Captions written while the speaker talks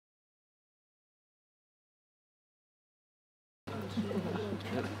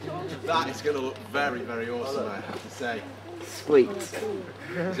That is going to look very, very awesome, I have to say. Sweet.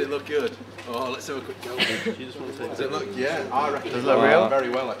 Does it look good? Oh, let's have a quick go. Does it look? Yeah, I reckon does it look real? Very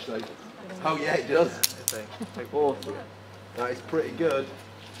well, actually. Oh yeah, it does. Awesome. That is pretty good.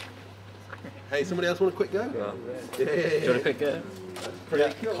 Hey, somebody else want a quick go? Yeah. Do you want a quick go?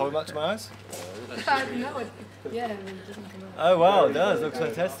 Pretty cool. Hold that to my eyes. Yeah. Oh wow, it does. Looks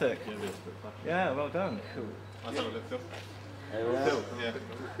fantastic. Yeah, well done. Cool. Let's have a look. Phil, yeah.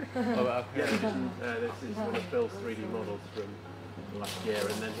 This is one of Phil's 3D models from last year,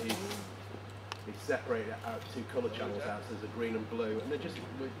 and then he separated out two colour channels out, so there's a green and blue, and it's just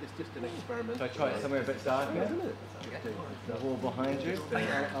an experiment. So I try it somewhere a bit darker. The wall behind you.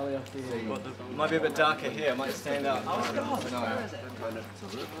 It might be a bit darker here. It might stand out.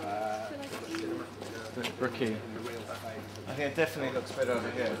 It's bricky. I think it definitely looks better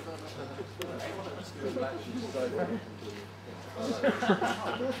over here.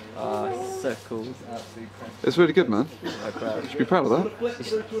 Oh, so cool. It's really good, man. You should be proud of that.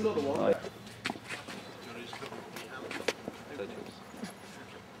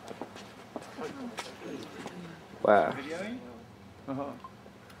 Wow.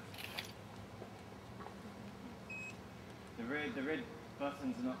 The red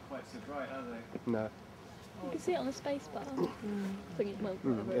buttons are not quite so bright, are they? No. You can see it on the space bar.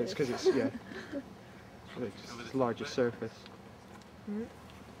 It's because it's, yeah, it's a larger surface.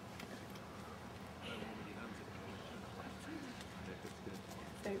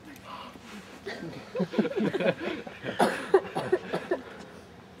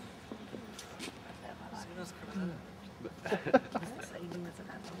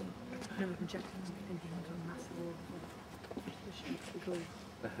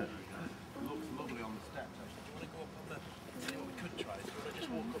 Looks lovely on the steps, actually. Do you want to go up on the... See what we could try? Do you want to just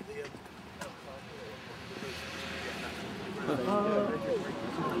walk up the outside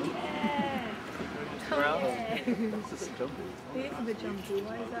It is a bit jumpy,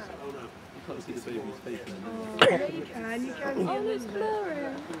 why is that? Oh no, you can't see the baby's face. Oh, yeah, you can see it. Oh, it's blurry.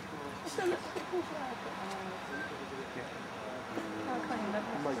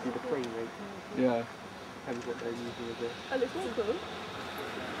 It might be the frame rate. Yeah. Depends what they're using with it. Oh, it's more cool.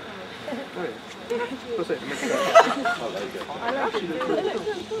 Oh yeah. What's it? Oh, there you go. I like it. It looks so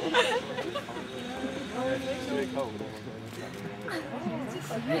cool. It's really cold.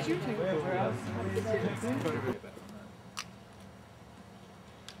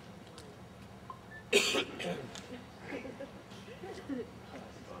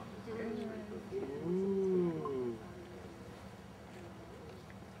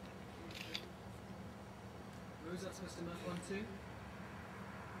 Was that supposed to map onto?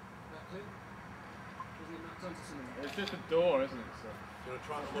 It's just a door, isn't it? So. Do you want to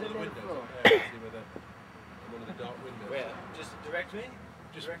try it on one of the windows up there? See whether one of the dark windows. Where? Just directly?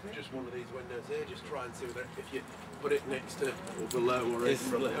 Just one of these windows here. Just try and see whether if you put it next to or below or in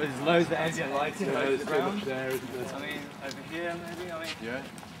front. There's loads of ambient light in There's the too ground. much there, isn't there? I mean, over here maybe. I mean, Yeah,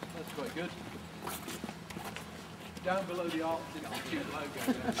 that's quite good. Down below the Art Institute logo.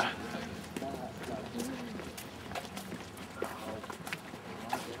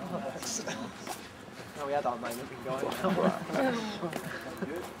 Oh, we had that moment going.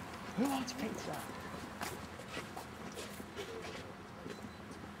 Who wants pizza?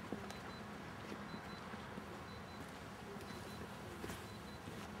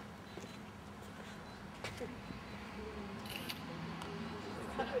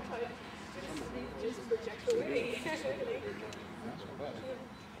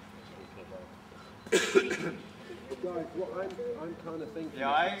 Guys, what I'm kind of thinking. the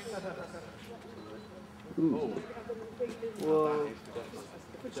eyes. Oh. Whoa.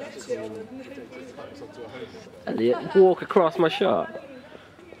 Elliot, walk across my shot.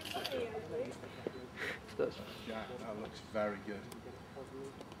 Yeah, that looks very good.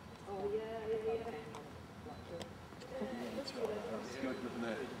 That's good, doesn't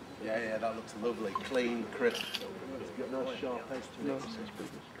it? Yeah, that looks lovely. Clean, crisp. It's got nice sharp edge to it.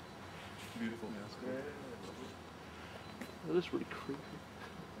 Beautiful. That is really creepy.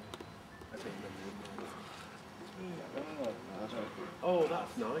 Oh,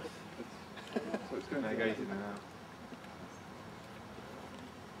 that's nice. So it's going to go to now.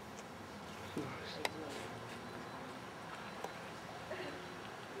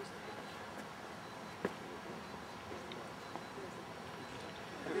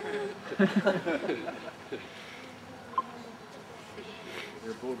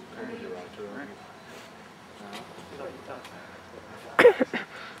 You're a board comedy writer, aren't you?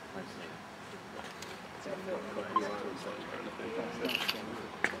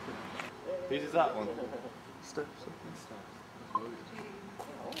 Whose is that one? Steps.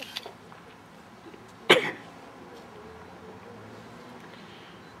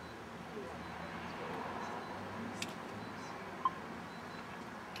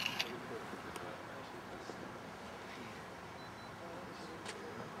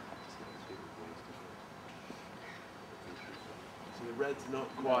 So the red's not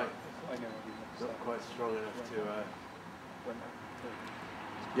quite strong enough to.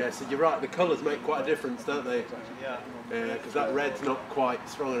 Yeah, so you're right. The colours make quite a difference, don't they? Yeah. Because that red's not quite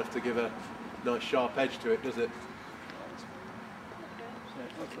strong enough to give a nice sharp edge to it, does it?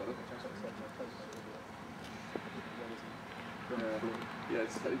 Yeah,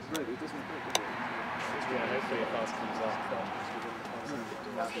 it's red. It doesn't look good, does it? Yeah, hopefully if ours comes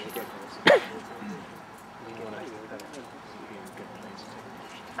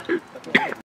off.